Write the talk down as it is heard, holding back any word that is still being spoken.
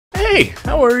Hey,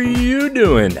 how are you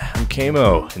doing? I'm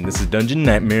Kamo, and this is Dungeon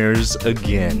Nightmares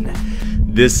again.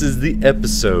 This is the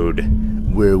episode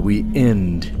where we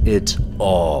end it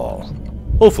all.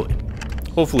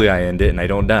 Hopefully I end it and I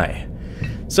don't die.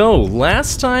 So,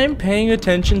 last time paying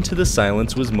attention to the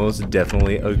silence was most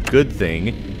definitely a good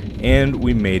thing, and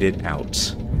we made it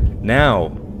out.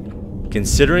 Now,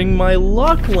 considering my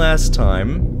luck last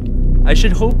time, I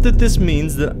should hope that this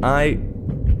means that I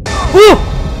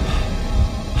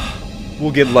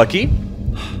will get lucky,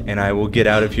 and I will get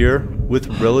out of here with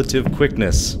relative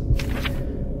quickness.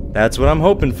 That's what I'm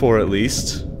hoping for, at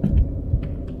least.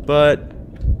 But,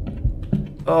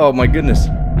 oh my goodness,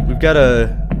 we've got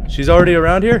a... She's already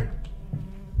around here?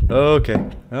 Okay.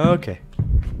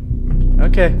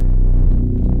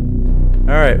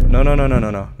 Alright. No. No.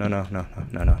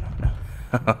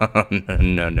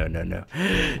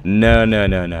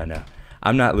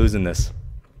 I'm not losing this.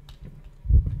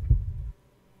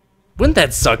 Wouldn't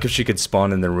that suck if she could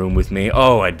spawn in the room with me?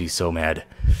 Oh, I'd be so mad.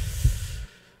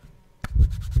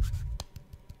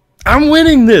 I'm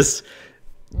winning this!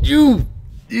 I'm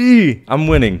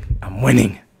winning.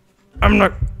 I'm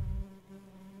not...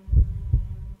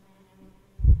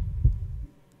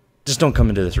 Just don't come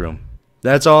into this room.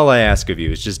 That's all I ask of you,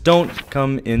 is just don't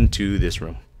come into this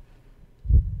room.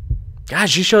 God,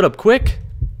 she showed up quick.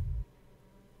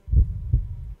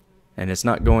 And it's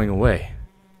not going away.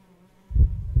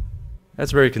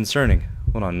 That's very concerning.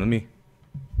 Hold on, let me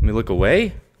look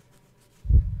away?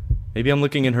 Maybe I'm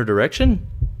looking in her direction?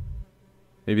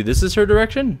 Maybe this is her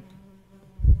direction?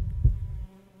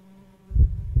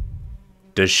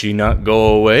 Does she not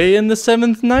go away in the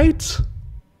 7th night?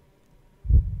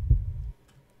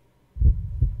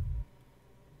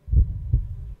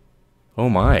 Oh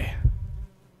my.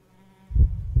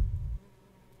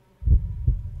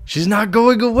 She's not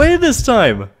going away this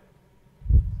time!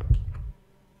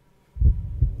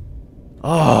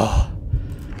 Oh.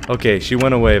 Okay, she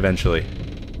went away eventually.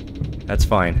 That's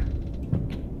fine.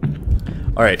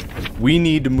 Alright, we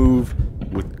need to move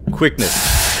with quickness.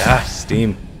 Ah,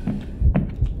 steam.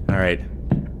 Alright.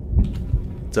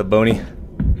 What's up, Boney?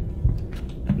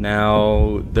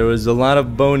 Now, there was a lot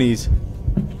of bonies.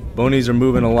 Bonies are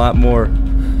moving a lot more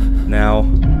now.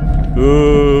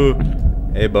 Ooh.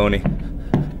 Hey, Boney.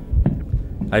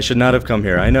 I should not have come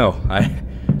here. I know. I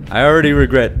already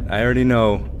regret. I already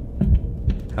know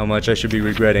how much I should be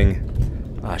regretting.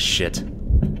 Ah, shit.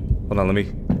 Hold on, let me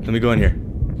go in here.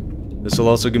 This will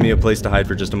also give me a place to hide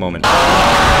for just a moment.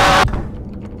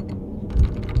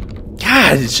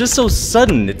 God, it's just so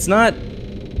sudden. It's not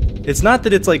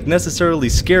that it's like necessarily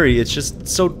scary, it's just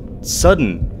so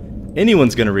sudden.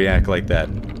 Anyone's gonna react like that.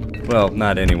 Well,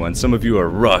 not anyone. Some of you are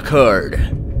rock hard.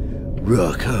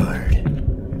 Rock hard.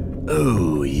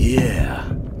 Oh, yeah.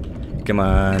 Come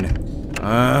on.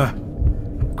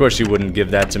 Of course she wouldn't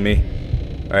give that to me.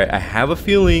 Alright, I have a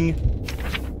feeling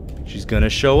she's gonna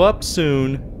show up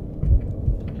soon.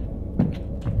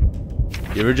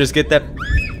 You ever just get that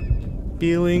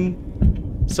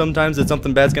feeling sometimes that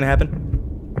something bad's gonna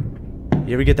happen?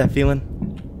 You ever get that feeling?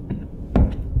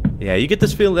 Yeah, you get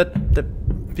this that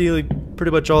feeling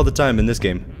pretty much all the time in this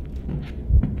game.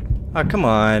 Ah, come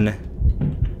on.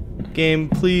 Game,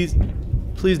 please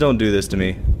don't do this to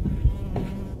me.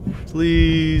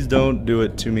 Please don't do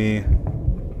it to me.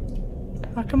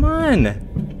 Ah, come on.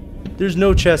 There's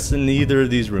no chests in either of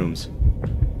these rooms.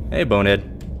 Hey, Bonehead.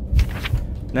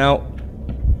 Now,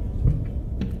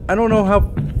 I don't know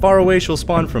how far away she'll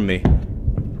spawn from me.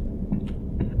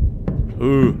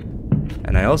 Ooh.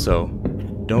 And I also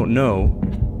don't know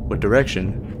what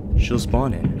direction she'll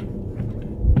spawn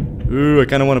in. Ooh, I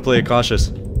kind of want to play it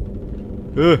cautious.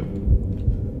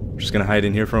 Just gonna hide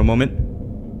in here for a moment.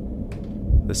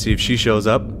 Let's see if she shows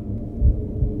up.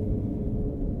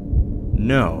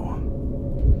 No.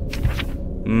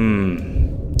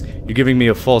 You're giving me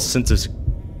a false sense of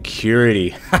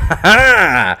security.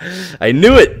 I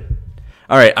knew it!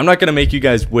 Alright, I'm not gonna make you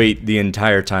guys wait the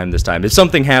entire time this time. If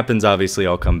something happens, obviously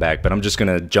I'll come back, but I'm just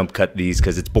gonna jump cut these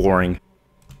because it's boring.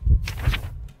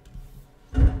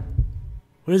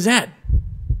 What is that?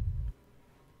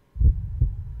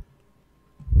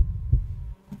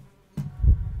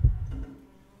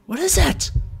 What is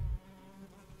that?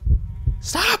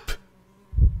 Stop!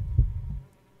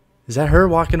 Is that her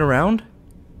walking around?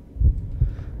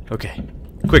 Okay.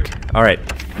 Quick. Alright.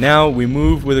 Now we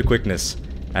move with a quickness.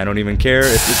 I don't even care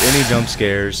if there's any jump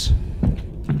scares.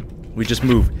 We just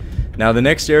move. Now the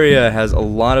next area has a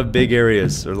lot of big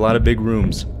areas, or a lot of big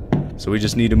rooms. So we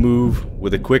just need to move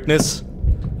with a quickness.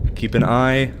 Keep an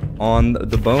eye on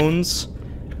the bones.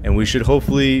 And we should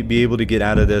hopefully be able to get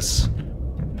out of this.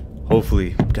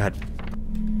 Hopefully. God.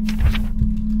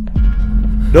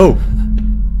 No.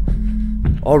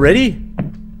 Already?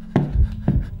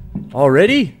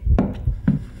 Already?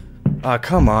 Ah,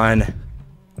 come on.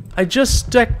 I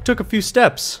just took a few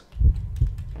steps.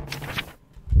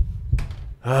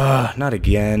 Ah, not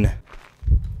again.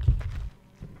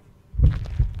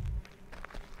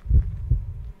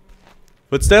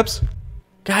 Footsteps?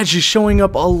 God, she's showing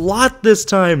up a lot this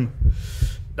time.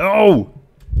 No!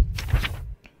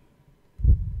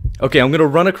 Okay, I'm gonna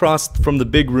run across from the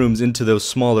big rooms into those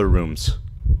smaller rooms.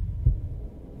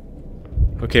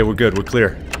 Okay, we're good, we're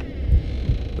clear.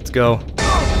 Let's go.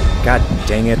 God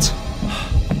dang it.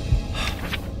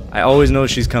 I always know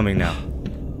she's coming now.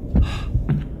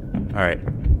 Alright.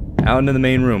 Out into the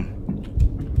main room.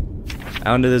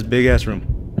 Out into this big ass room.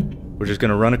 We're just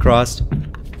gonna run across.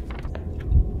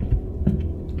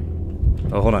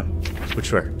 Oh, hold on.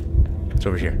 Which way? It's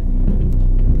over here.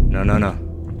 No, no, no.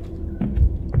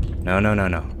 No, no, no,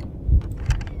 no.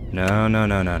 No, no,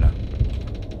 no, no, no.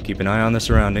 Keep an eye on the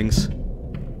surroundings.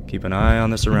 Keep an eye on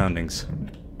the surroundings.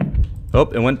 Oh,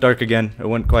 it went dark again. It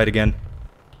went quiet again.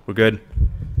 We're good.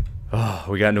 Oh,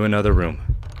 we got into another room.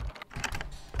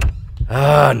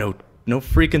 Ah, no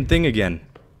freaking thing again.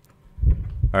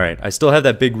 Alright, I still have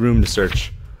that big room to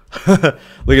search. Look at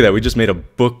that, we just made a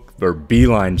book or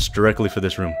beeline directly for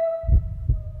this room.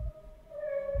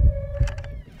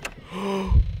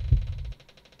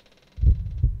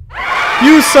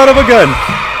 You son of a gun!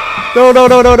 No, no,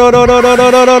 no, no, no, no, no, no,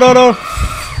 no, no, no, no, no.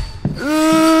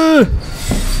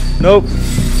 Nope.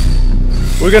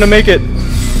 We're gonna make it.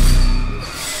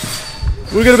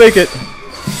 We're gonna make it.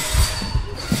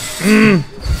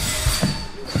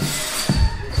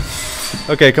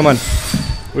 Okay, come on.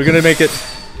 We're gonna make it.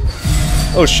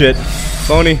 Oh shit.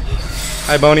 Boney.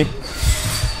 Hi, Boney.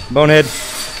 Bonehead.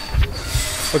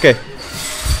 Okay.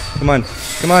 Come on.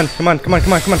 Come on, come on, come on,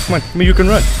 come on, come on, come on. Come on, you can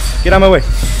run. Get out of my way.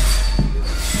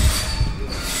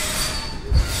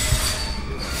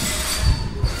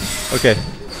 Okay.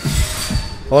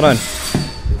 Hold on.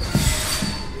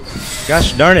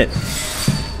 Gosh darn it.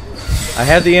 I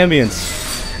have the ambience.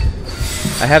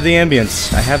 I have the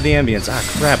ambience. I have the ambience. Ah,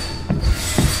 crap.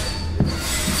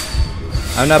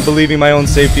 I'm not believing my own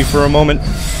safety for a moment.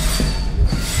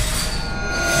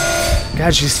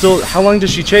 God, she's still... How long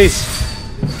does she chase?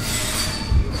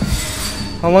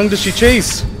 How long does she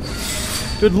chase?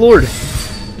 Good lord.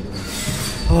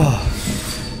 Oh.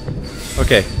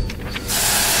 Okay.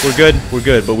 We're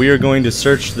good, but we are going to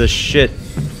search the shit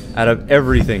out of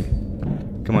everything.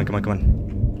 Come on, come on, come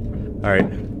on. Alright.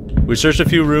 We searched a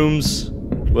few rooms.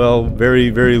 Well, very,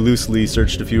 very loosely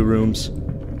searched a few rooms.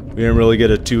 We didn't really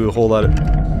get a whole lot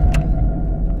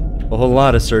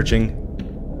of searching.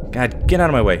 God, get out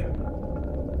of my way.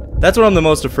 That's what I'm the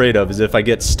most afraid of, is if I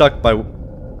get stuck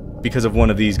because of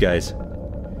one of these guys.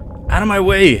 Out of my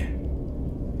way!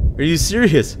 Are you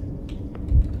serious?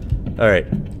 Alright.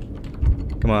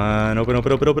 Come on, open,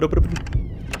 open, open, open, open,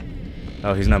 open.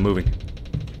 Oh, he's not moving.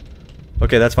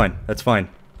 Okay, that's fine. That's fine.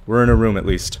 We're in a room at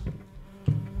least.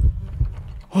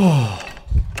 Oh,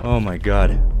 oh my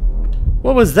god.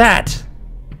 What was that?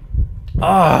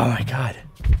 Oh my god.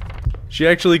 She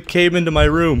actually came into my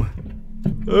room.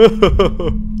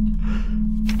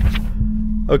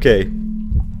 Okay.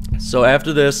 So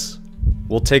after this,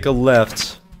 we'll take a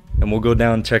left and we'll go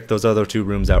down and check those other two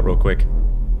rooms out real quick.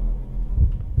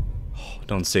 Oh,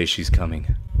 don't say she's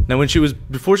coming. Now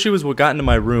before she got into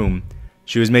my room,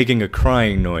 she was making a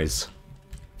crying noise.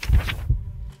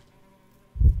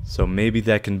 So maybe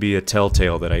that can be a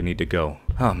telltale that I need to go.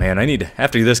 Oh man,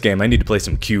 after this game, I need to play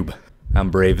some Cube.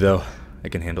 I'm brave though. I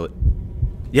can handle it.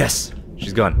 Yes!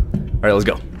 She's gone. Alright, let's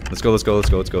go. Let's go, let's go, let's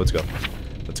go, let's go, let's go.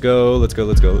 Let's go, let's go,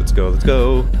 let's go, let's go, let's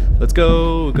go. Let's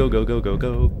go, go, go, go, go,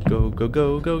 go, go, go,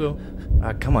 go, go, go.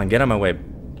 Ah, come on, get out of my way.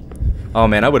 Oh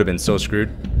man, I would have been so screwed.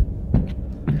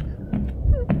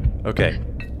 Okay.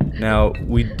 Now,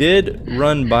 we did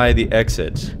run by the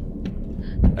exit.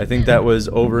 I think that was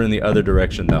over in the other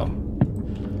direction though.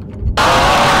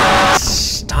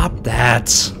 Stop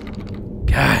that!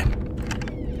 God.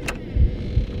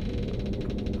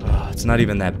 Oh, it's not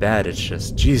even that bad, it's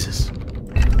just... Jesus.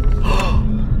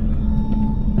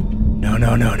 No,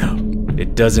 no, no, no.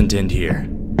 It doesn't end here.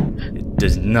 It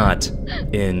does not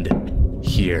end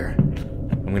here.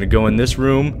 I'm gonna go in this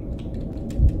room.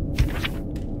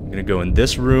 I'm gonna go in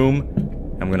this room.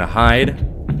 I'm gonna hide.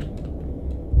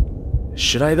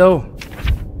 Should I though?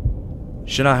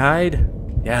 Should I hide?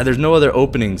 Yeah, there's no other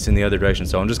openings in the other direction,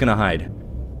 so I'm just gonna hide.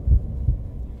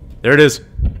 There it is.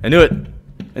 I knew it.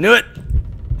 I knew it.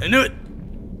 I knew it.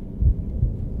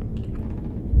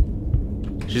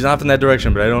 She's off in that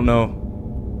direction, but I don't know.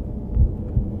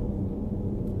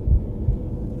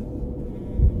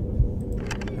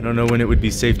 I don't know when it would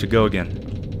be safe to go again.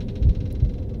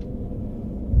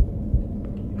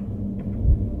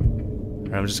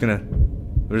 Alright, we're just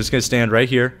gonna stand right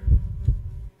here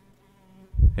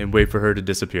and wait for her to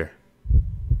disappear.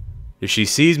 If she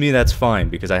sees me, that's fine,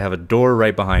 because I have a door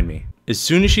right behind me. As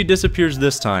soon as she disappears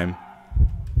this time,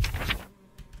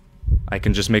 I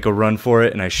can just make a run for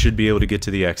it, and I should be able to get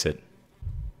to the exit.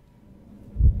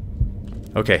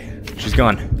 Okay, she's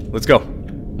gone. Let's go.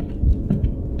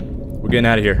 We're getting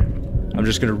out of here. I'm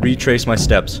just gonna retrace my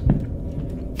steps.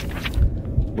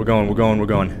 We're going.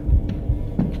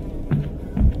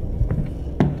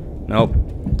 Nope.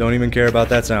 Don't even care about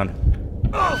that sound.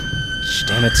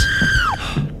 Damn it.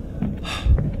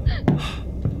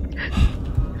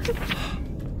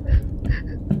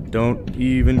 Don't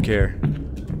even care.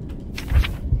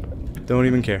 Don't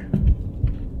even care.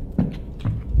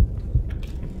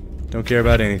 Don't care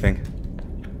about anything.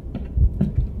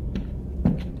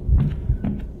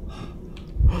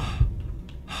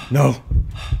 No.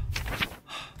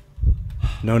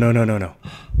 No.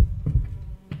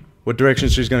 What direction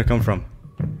is she gonna come from?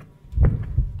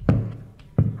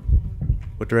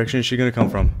 What direction is she gonna come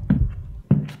from?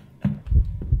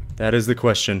 That is the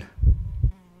question.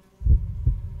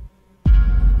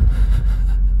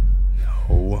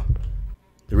 No.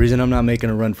 The reason I'm not making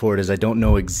a run for it is I don't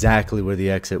know exactly where the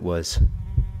exit was.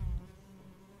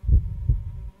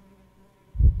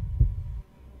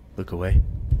 Look away.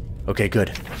 Okay,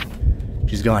 good.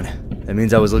 She's gone. That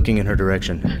means I was looking in her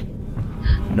direction.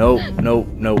 No.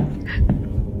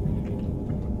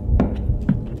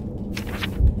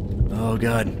 Oh,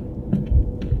 God.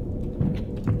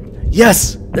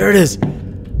 Yes! There it is!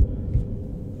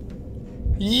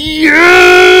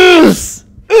 Yes!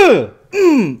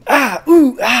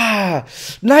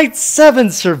 Night 7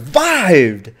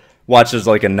 survived! Watch this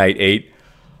like a night 8.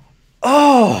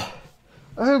 Oh!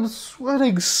 I'm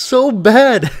sweating so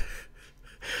bad.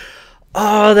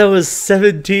 Oh, that was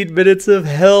 17 minutes of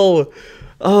hell.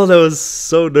 Oh, that was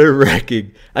so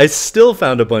nerve-wracking. I still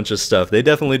found a bunch of stuff. They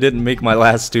definitely didn't make my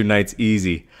last 2 nights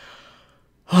easy.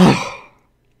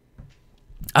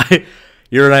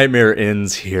 Your nightmare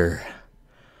ends here.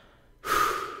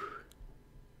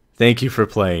 Thank you for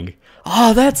playing.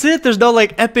 Oh, that's it. There's no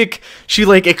like epic. She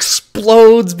like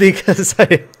explodes because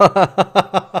I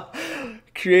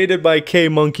created by K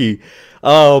Monkey.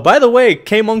 Oh, by the way,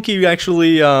 K Monkey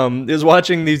actually is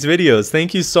watching these videos.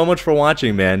 Thank you so much for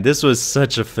watching, man. This was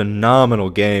such a phenomenal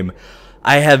game.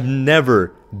 I have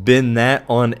never been that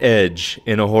on edge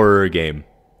in a horror game.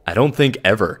 I don't think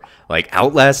ever. Like,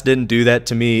 Outlast didn't do that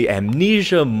to me.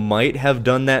 Amnesia might have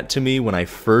done that to me when I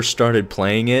first started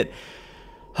playing it.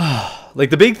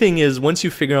 Like, the big thing is, once you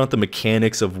figure out the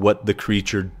mechanics of what the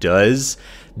creature does,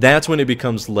 that's when it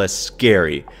becomes less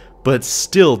scary. But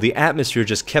still, the atmosphere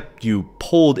just kept you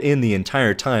pulled in the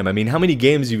entire time. I mean, how many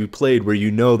games have you played where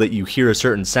you know that you hear a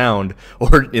certain sound,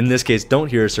 or in this case, don't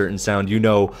hear a certain sound, you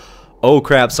know, oh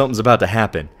crap, something's about to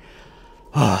happen.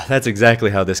 That's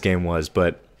exactly how this game was,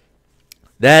 but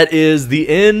that is the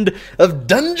end of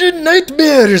Dungeon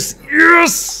Nightmares!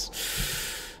 Yes!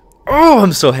 Oh,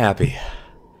 I'm so happy.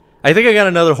 I think I got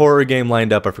another horror game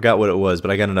lined up. I forgot what it was, but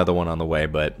I got another one on the way.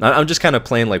 But I'm just kind of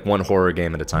playing like one horror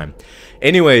game at a time.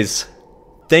 Anyways,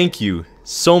 thank you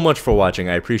so much for watching.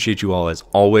 I appreciate you all as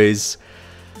always.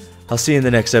 I'll see you in the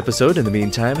next episode. In the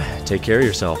meantime, take care of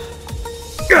yourself.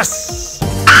 Yes!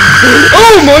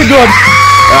 Oh my god!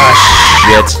 Ah,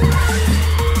 shit.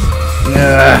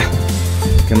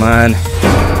 Come on.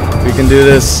 We can do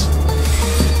this.